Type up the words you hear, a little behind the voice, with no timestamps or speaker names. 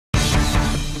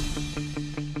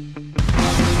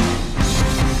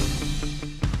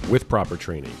With proper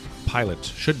training, pilots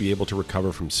should be able to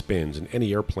recover from spins in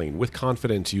any airplane with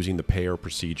confidence using the PAIR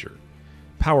procedure.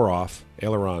 Power off,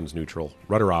 ailerons neutral,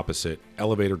 rudder opposite,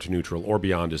 elevator to neutral or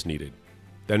beyond as needed.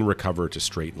 Then recover to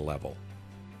straight and level.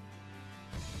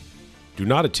 Do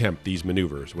not attempt these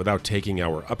maneuvers without taking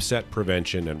our upset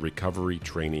prevention and recovery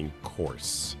training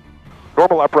course.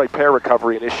 Normal upright PAIR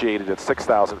recovery initiated at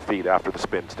 6,000 feet after the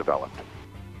spin's developed.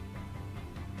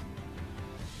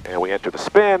 And we enter the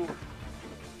spin.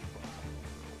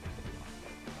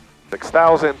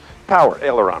 6,000, power,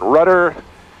 aileron, rudder,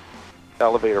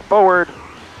 elevator forward,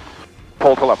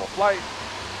 pull to level flight.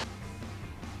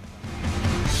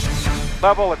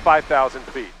 Level at 5,000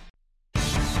 feet.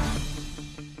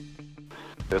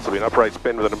 This will be an upright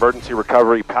spin with an emergency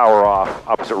recovery, power off,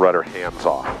 opposite rudder, hands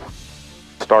off.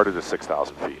 Started at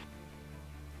 6,000 feet.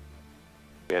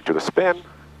 We enter the spin.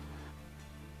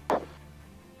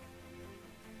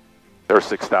 There's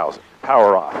 6,000,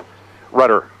 power off,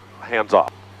 rudder, hands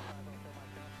off.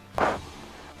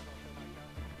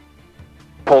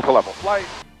 Pull to level flight.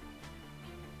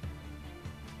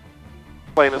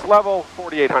 Plane is level,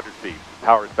 4,800 feet.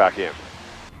 Power is back in.